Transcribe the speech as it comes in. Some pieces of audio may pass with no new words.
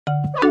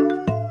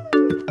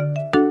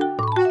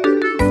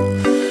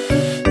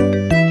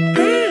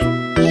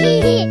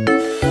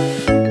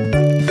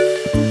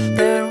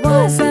There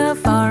was a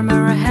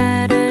farmer who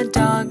had a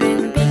dog,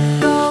 and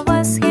Bingo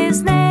was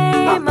his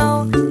name.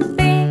 Oh,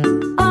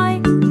 B-I-N-G-O,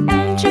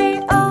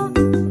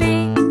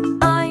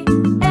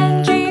 B-I-N-G-O,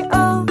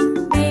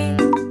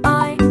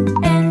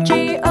 B-I-N-G-O,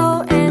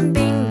 and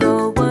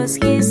Bingo was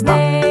his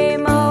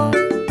name. Oh.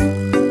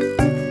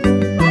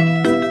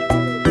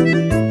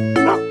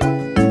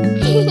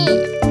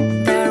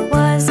 There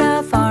was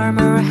a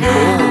farmer who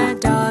had a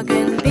dog,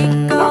 and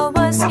Bingo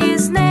was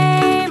his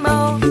name.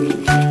 Oh,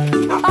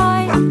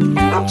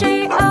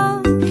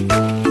 I-N-G-O,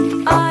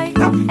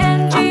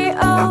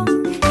 I-N-G-O,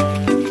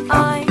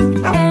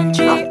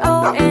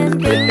 I-N-G-O, and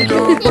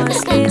Bingo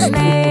was his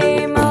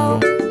name. Oh.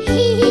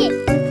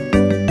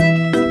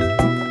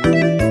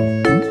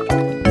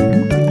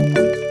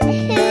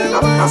 There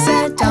was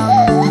a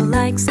dog who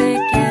likes a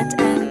cat,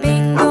 and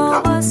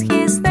Bingo was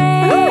his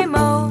name.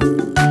 Oh.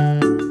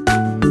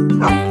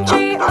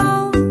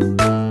 N-G-O,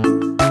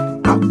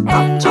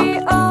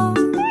 N-G-O,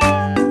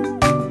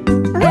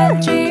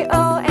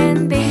 N-G-O,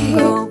 and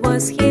Bingo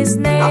was his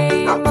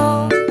name.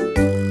 Oh.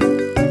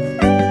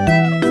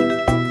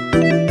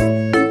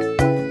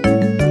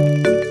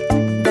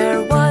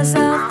 There was a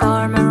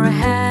farmer who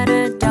had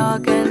a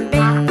dog, and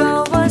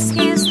Bingo was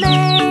his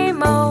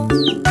name. Oh.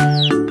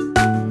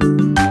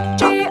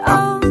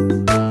 G-O,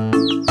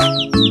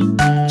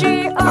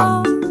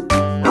 G-O,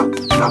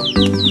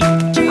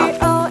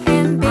 G-O,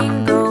 and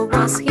Bingo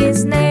was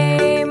his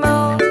name.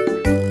 Oh.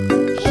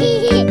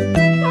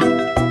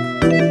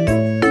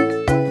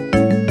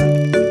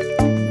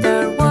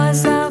 There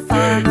was a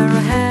farmer who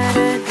had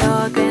a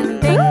dog, and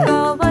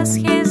Bingo was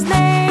his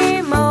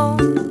name. Oh.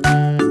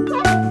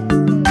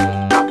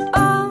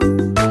 Oh.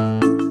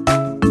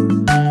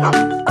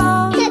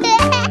 Oh.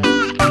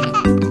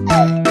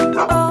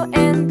 Oh,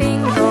 and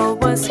Bingo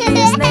was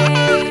his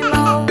name.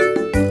 Oh.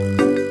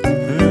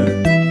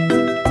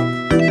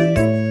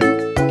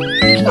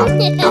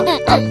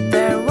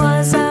 There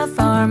was a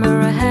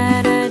farmer who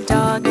had a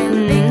dog,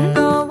 and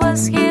Bingo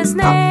was his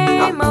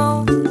name.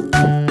 Oh.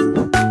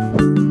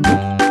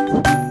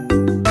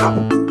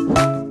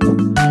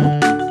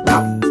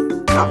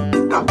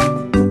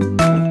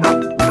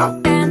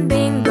 And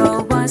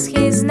Bingo was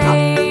his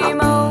name.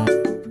 Oh.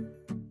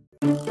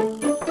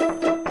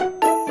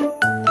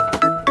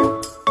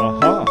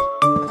 Aha!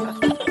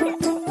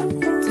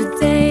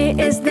 Today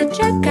is the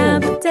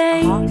checkup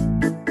day.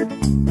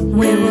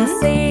 We will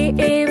see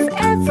if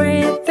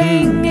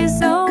everything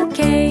is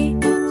okay.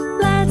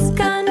 Let's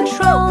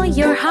control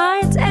your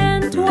height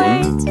and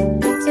weight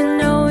to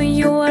know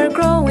you are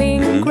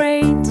growing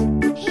great.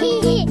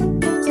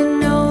 To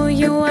know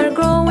you are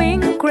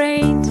growing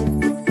great.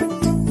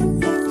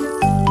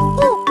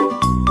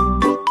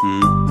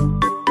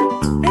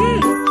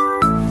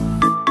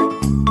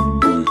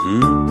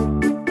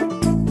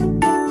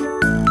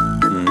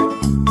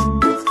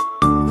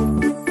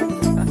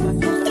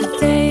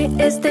 Today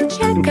is the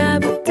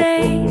checkup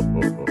day.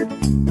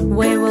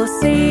 We will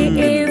see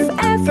if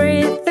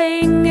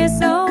everything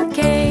is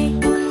okay.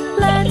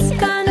 Let's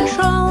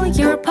control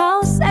your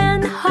pulse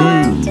and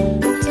heart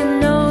to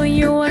know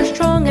you are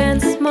strong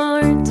and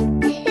smart.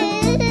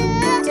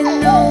 To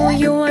know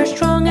you are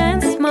strong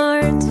and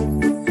smart.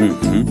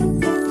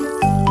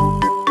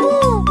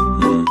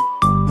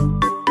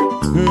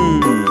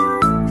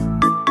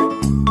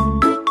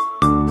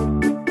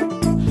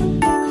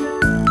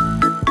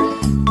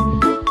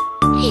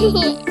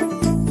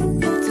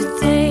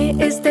 Today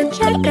is the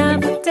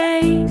checkup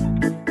day.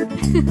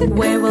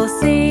 We will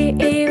see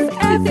if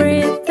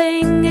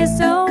everything is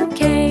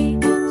okay.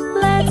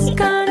 Let's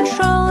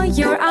control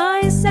your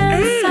eyes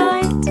and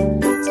sight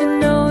to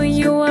know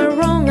you are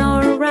wrong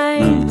or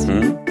right.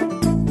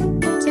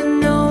 To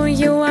know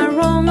you are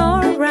wrong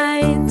or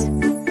right.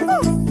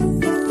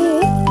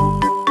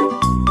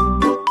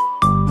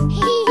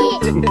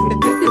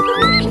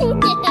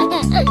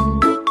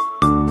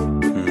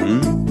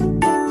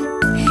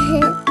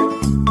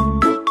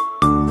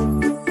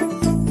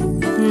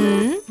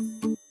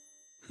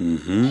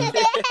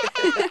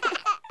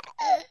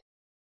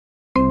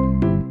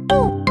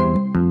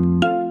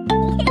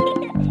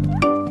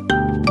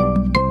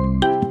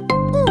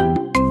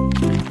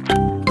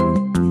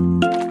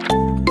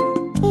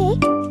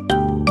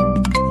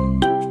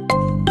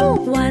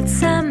 What's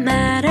the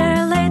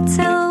matter,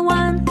 little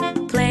one?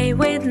 Play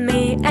with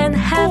me and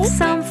have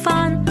some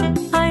fun.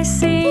 I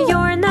see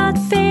you're not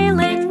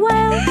feeling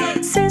well.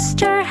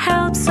 Sister,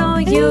 help so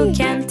you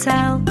can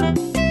tell.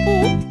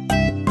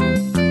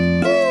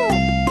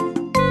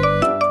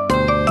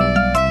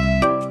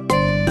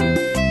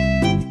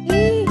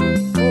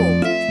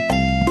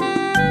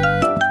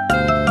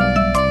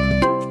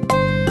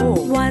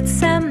 What's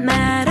the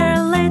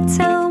matter,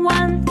 little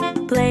one?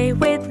 Play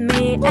with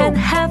me and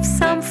have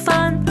some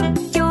fun.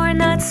 You're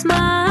not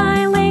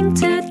smiling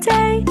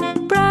today.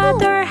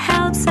 Brother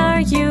helps,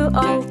 are you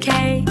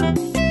okay?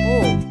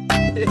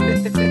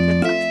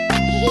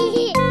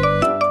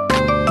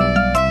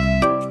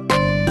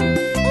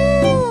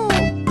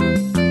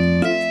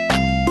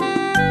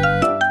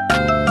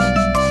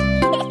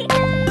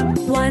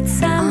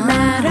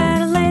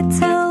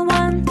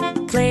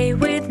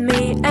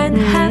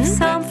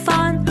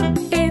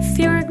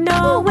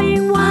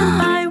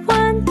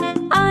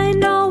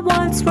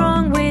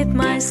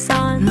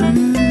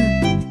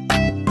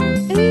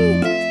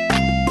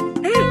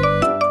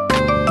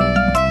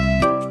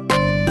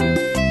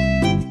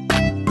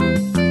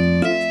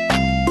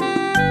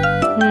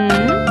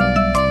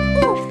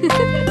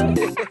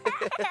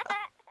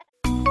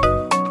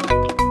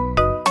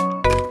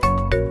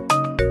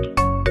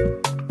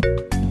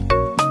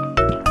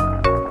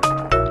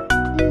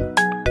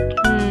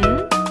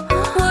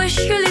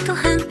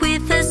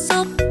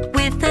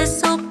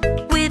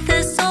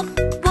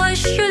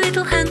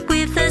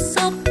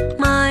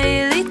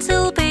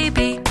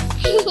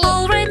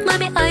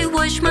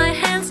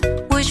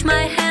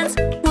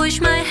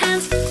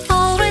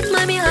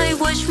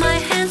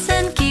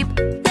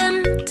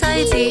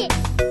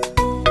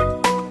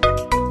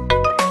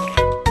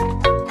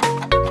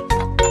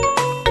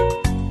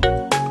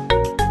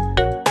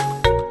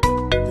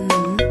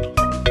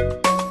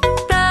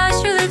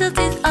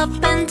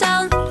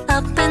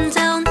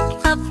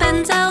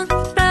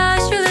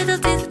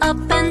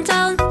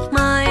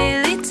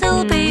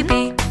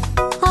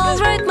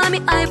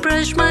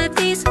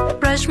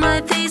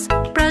 my teeth,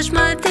 brush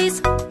my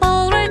teeth.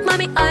 Alright,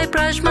 mommy, I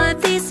brush my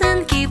teeth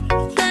and keep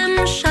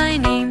them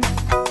shiny.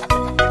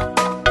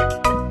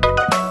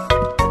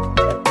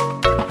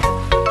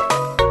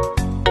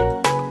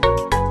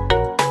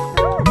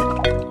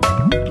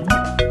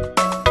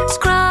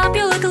 Scrub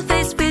your little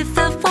face with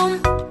the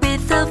foam,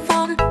 with the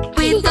foam,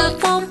 with the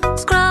foam.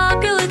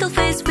 Scrub your little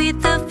face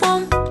with the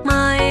foam,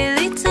 my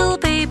little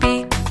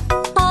baby.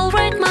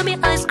 Alright, mommy,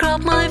 I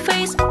scrub my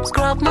face,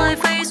 scrub my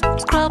face,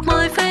 scrub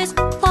my face.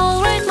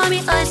 Alright,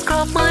 mommy, I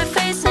scrub my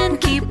face and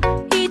keep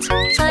it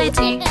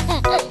tidy.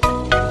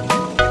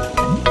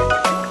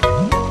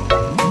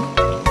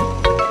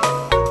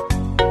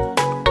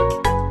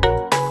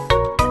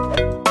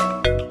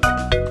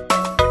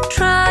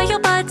 Dry your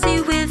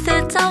body with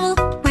a towel,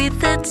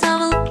 with a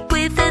towel,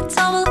 with a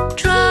towel.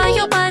 Dry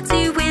your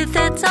body with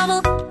a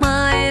towel,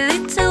 my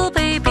little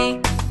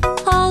baby.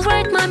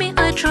 Alright, mommy,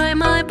 I dry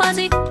my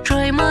body,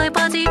 dry my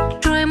body,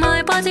 dry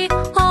my body.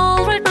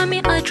 Alright,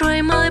 mommy, I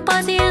dry my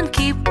body and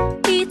keep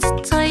it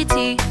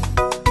tidy.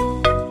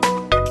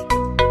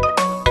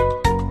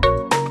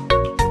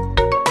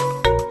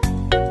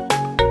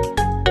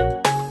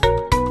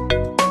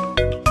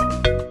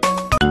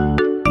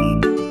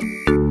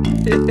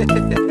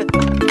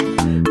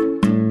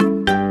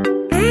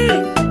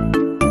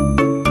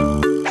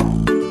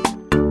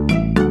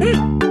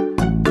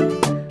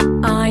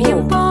 I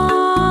am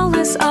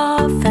police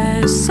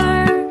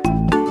officer.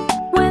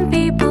 When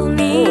people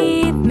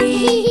need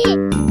me,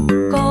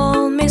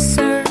 call me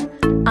sir.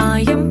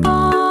 I am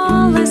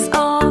police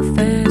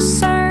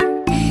officer.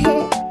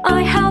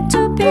 I help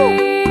the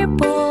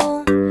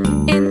people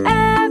in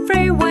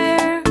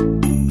everywhere.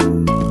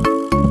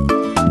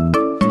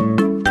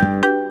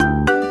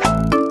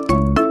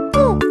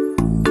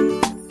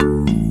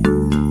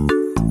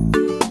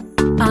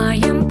 I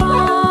am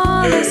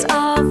police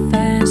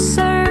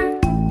officer.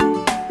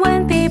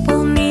 When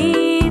people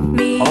need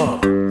me,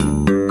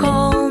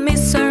 call me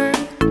sir.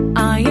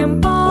 I am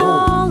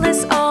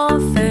police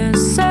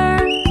officer.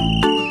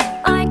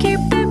 I keep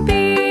the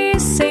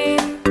peace in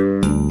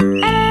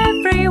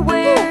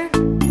everywhere.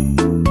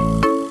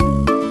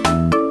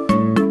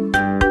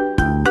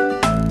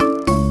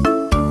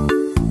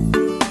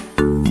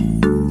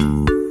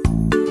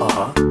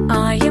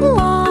 I am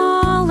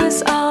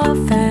police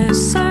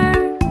officer.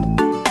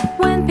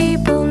 When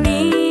people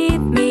need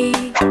me,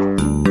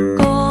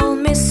 call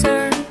me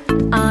sir.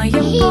 I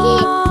am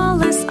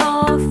police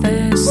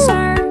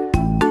officer.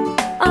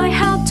 I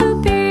help the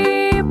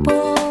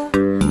people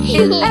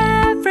in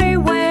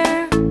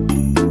everywhere.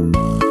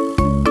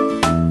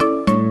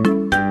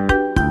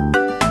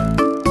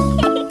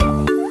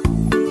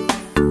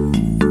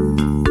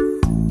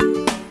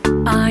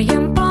 I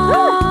am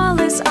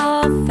police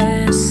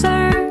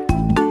officer.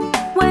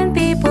 When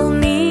people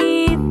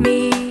need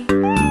me,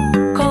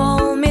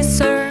 call me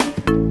sir.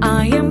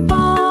 I am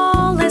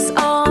police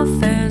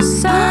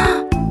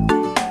officer.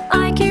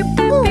 I keep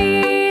the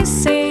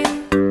peace in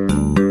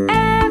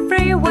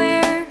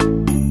everywhere.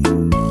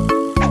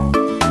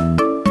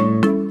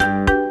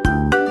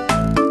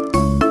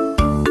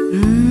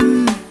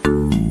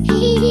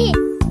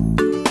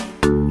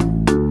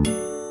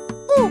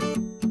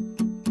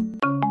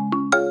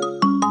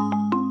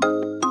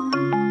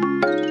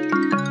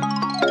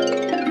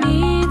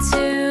 Me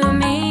too,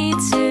 me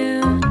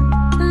too.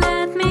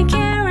 Let me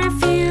care if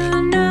you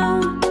know.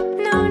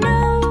 No, no,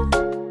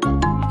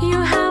 you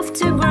have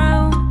to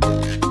grow.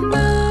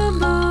 Boo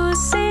boo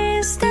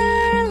sister,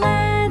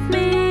 let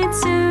me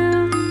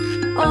too.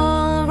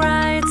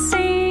 Alright,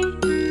 see,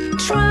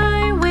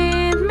 try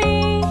with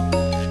me.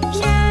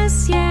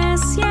 Yes,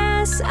 yes,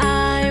 yes,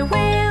 I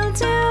will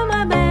do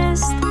my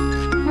best.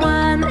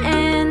 1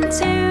 and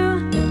 2,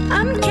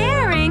 I'm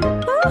caring.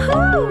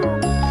 Woohoo!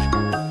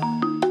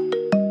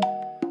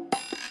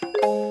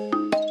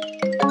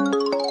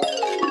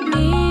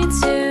 Me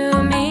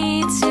too,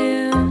 me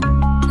too.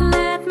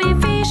 Let me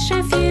fish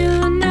if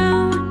you know.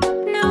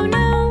 No,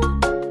 no,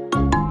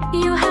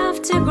 you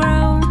have to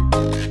grow.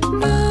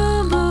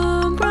 Boo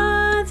boo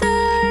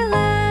brother,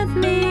 let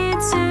me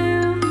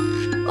too.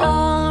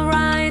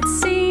 Alright,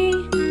 see,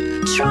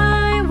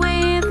 try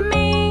with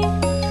me.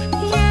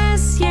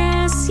 Yes,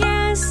 yes,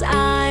 yes,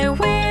 I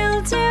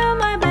will do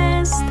my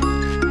best.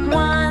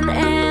 1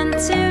 and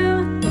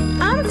 2,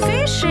 I'm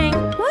fishing.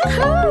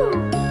 Woohoo!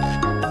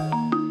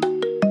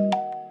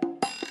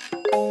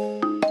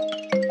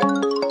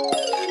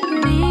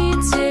 Me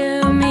too,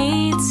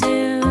 me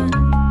too.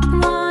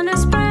 Wanna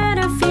spread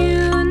if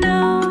you know.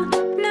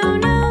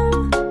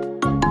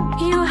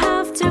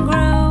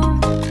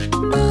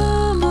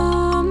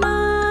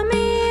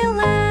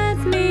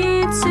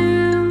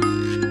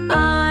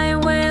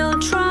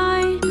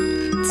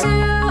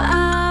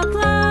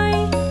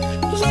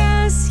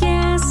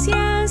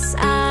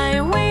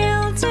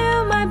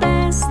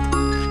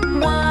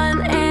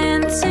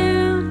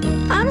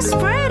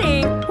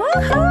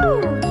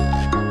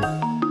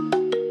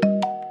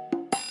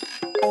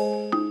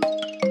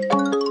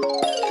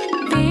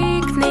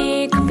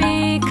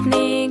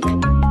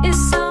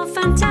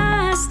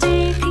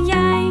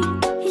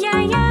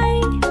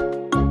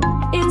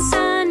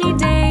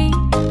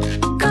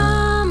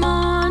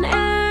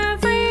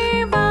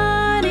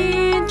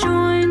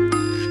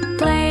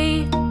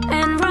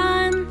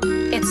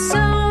 It's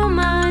so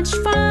much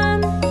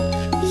fun.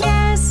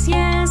 Yes,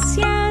 yes,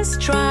 yes,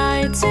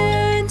 try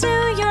to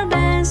do your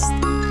best.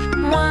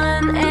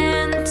 1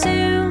 and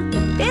 2,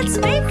 it's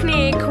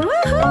picnic!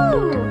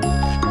 Woohoo!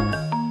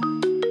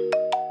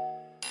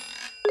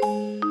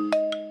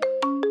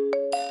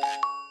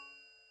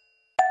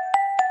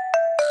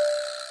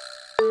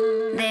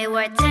 They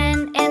were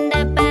 10 in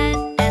the bed,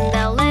 and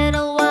the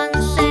little one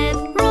said,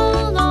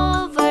 roll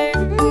over,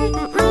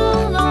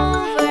 roll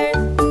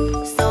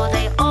over. So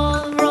they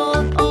all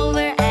rolled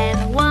over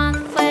and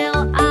one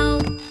fell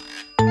out.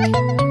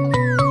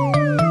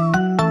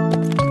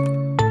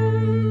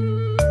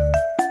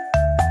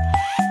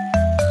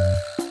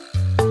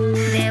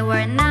 There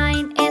were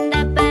 9 in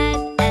the bed,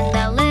 and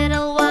the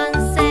little one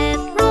said,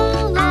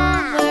 roll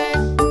over,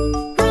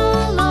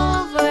 roll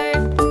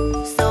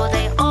over. So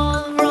they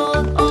all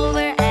rolled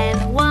over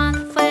and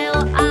one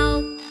fell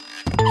out.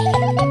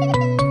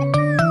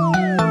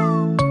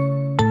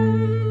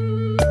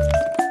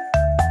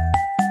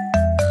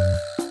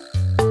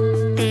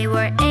 There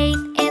were 8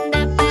 in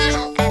the bed,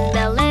 and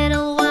the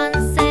little one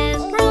said,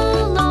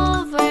 roll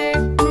over,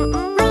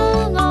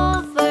 roll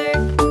over.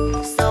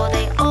 So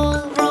they all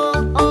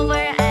rolled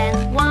over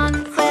and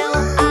one fell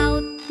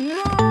out. No!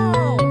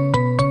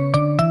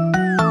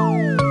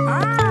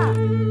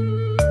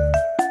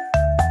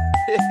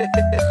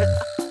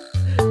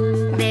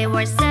 There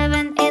were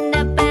 7 in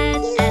the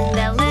bed, and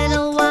the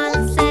little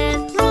one said,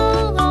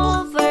 roll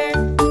over,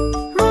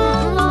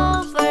 roll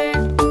over.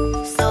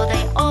 So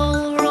they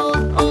all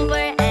rolled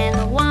over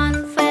and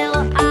one fell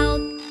out.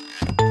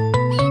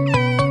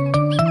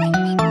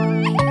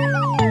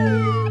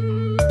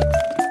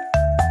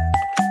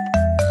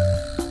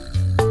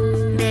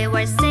 There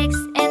were 6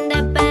 in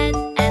the bed,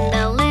 and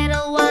the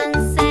little one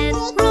said,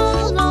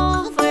 roll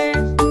over,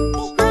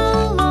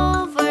 roll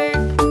over.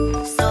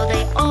 So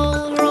they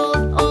all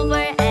rolled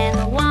over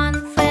and one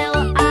fell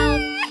out.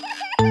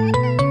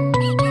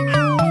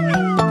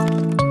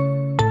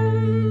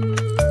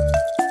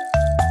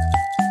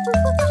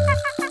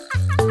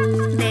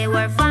 There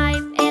were 5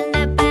 in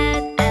the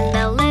bed, and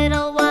the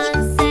little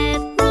one said,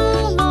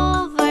 roll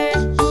over,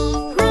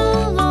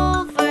 roll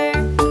over.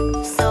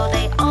 So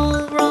they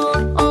all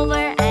rolled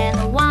over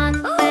and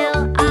one fell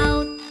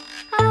out.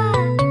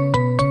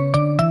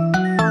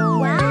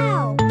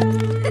 Wow!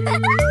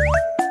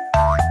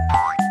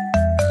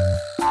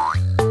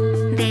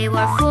 There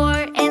were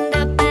 4 in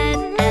the bed,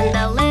 and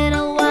the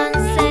little one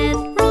said,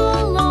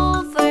 roll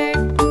over,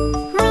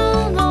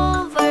 roll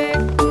over.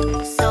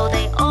 So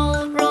they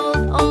all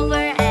rolled over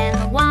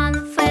and one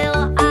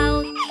fell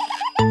out.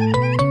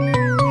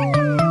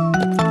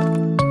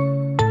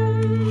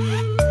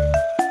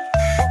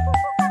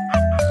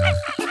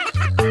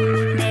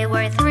 There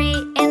were 3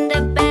 in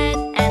the bed,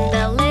 and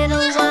the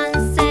little one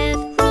said,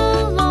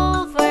 roll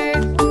over,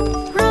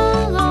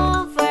 roll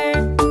over.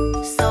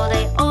 So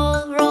they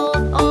all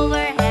rolled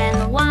over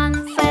and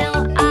one fell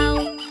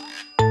out.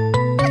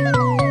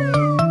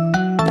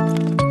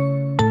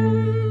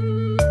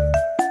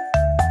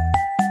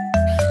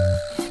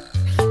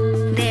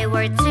 There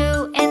were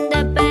 2